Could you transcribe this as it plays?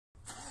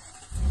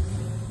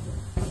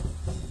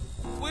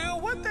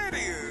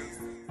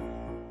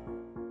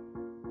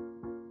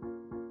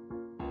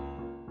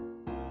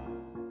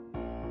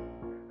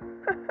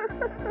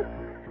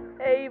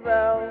Hey,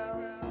 bro.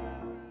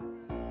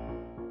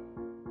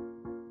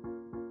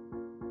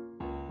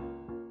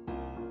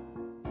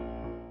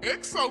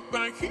 XO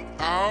think he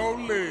all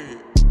lit.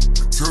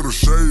 Tell the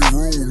shade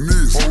room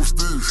this, post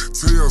this.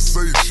 Tell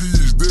say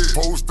cheese that,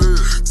 post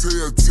that.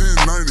 Tell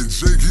 1090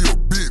 Jake he a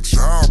bitch.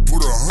 I put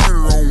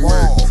 100 on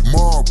wall.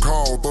 Mob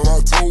called, thought I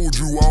told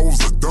you I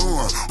was a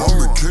don.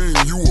 I'm the king,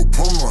 you a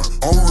pawn.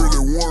 I'm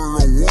really one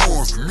of them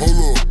ones.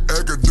 Hold up,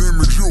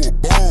 academic, you a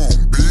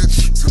bomb,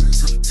 bitch.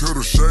 Tell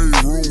the shade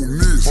room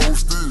this,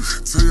 post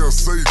this. Tell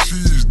say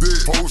cheese that,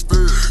 post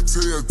that.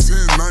 Tell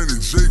 1090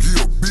 Jake he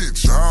a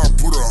bitch. I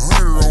put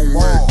 100 on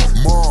wall.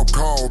 Mob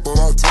called, thought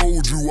I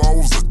told you I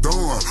was a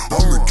don.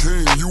 I'm the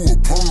king, you a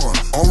pawn.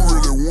 I'm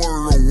really one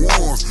of them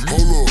ones.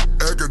 Hold up,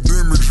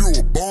 academic, you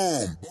a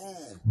bomb.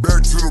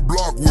 Back to the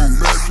block with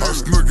it. I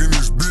snuck in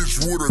this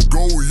bitch with a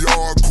gold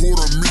yard,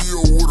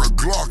 $250,000 with a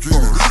Glock in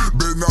it.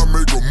 Bet not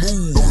make a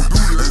move.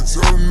 And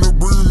tell them to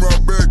bring my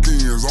back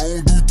ends. I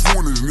don't do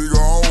 20s, nigga,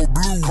 all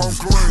blues.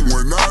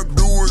 When I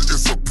do it,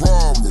 it's a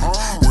problem.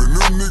 When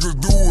them niggas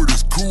do it,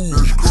 it's cool.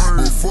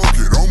 But fuck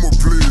it, I'ma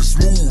play it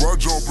smooth. I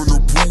jump in the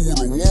pool,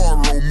 the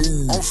water don't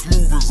move. I'm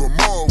smooth as a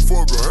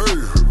motherfucker,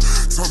 hey.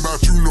 Talking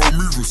about you know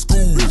me from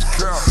school.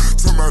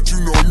 Talking about you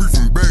know me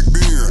from back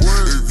then.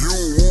 If you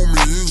don't want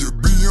me in your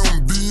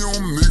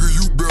BM, nigga,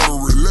 you better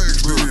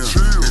relax then.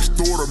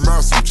 Extort them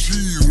out some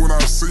cheese when I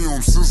see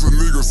them, since a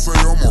nigga say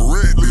I'm a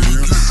rat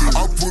then.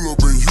 I pull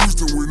up in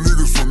Houston with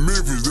niggas from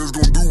Memphis that's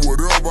gon' do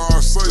whatever I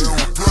say.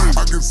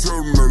 I can tell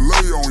them to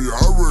lay on you.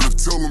 I rather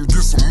tell them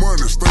get some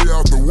money, stay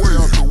out the way.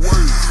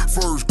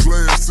 First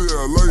class to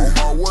LA, on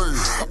my way.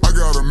 I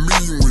got a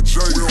meeting with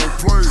Jay, we don't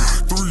play.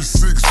 3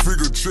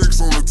 6-figure checks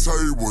on the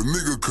table,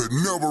 nigga could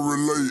never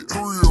relate. 3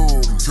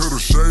 of them, tell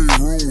the shade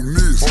room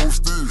this,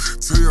 post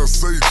this. Tell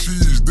say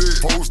cheese that,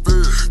 post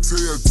that.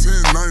 Tell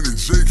 1090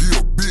 Jake he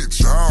a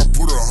bitch. I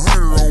put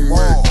 100 on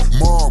wall.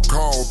 Mob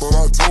called, thought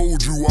I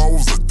told you I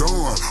was a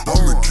don.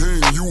 I'm the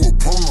king, you a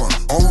pawn.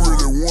 I'm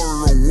really one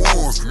of them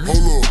ones.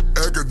 Hold up,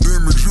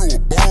 academic, you a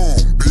bomb,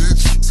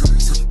 bitch.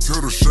 Tell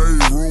the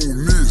shade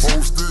room this,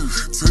 post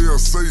this. Tell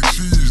say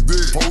cheese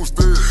that, post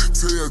that.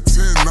 Tell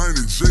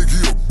 1090 Jake he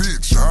a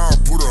bitch. I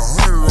put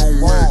 100 on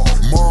wall.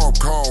 Mob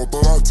called,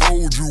 thought I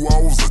told you I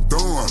was a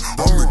don.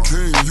 I'm the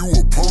king, you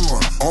a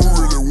pawn. I'm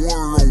really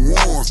one of them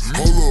ones.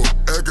 Hold up,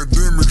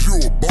 academic, you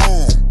a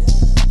bomb.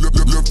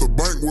 Left the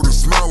bank with a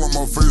smile on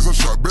my face. I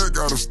shot back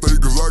out of state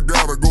cause I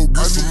gotta go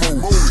get some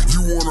more.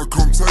 You wanna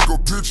come take a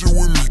picture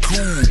with me,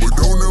 cool. But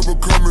don't ever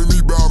come at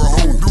me bout a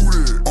hoe. Do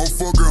that. I'm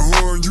fucking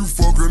her and you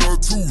fucking her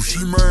too.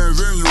 She mine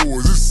and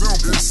yours, it's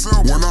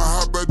simple. When I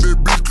hop at that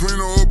bitch, clean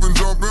her up and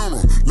jump in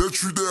her. Let's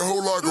treat that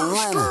hoe like a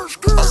runner.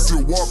 I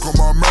still walk on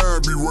my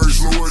mind, be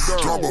racing.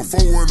 Drop a 4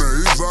 in the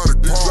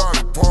exotic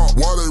pop.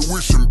 Why they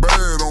wishing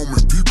bad on me?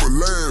 People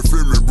laugh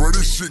at me, bro.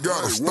 This shit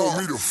gotta stop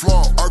me to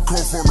flop. I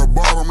come from the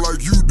bottom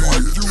like you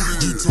did.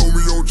 You told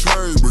me don't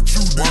change, but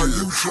you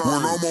did.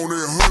 When I'm on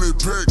that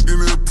 100 pack in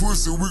that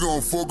pussy, we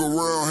gon' fuck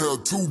around,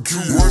 have 2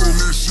 kids. Running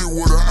this shit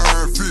with an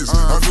iron fist.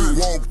 I just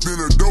walked in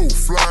the door,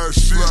 fly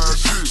shit.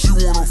 She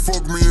wanna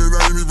fuck me and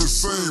ain't even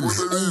seen me.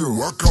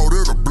 Ooh, I call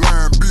that a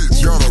blind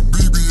bitch. Got a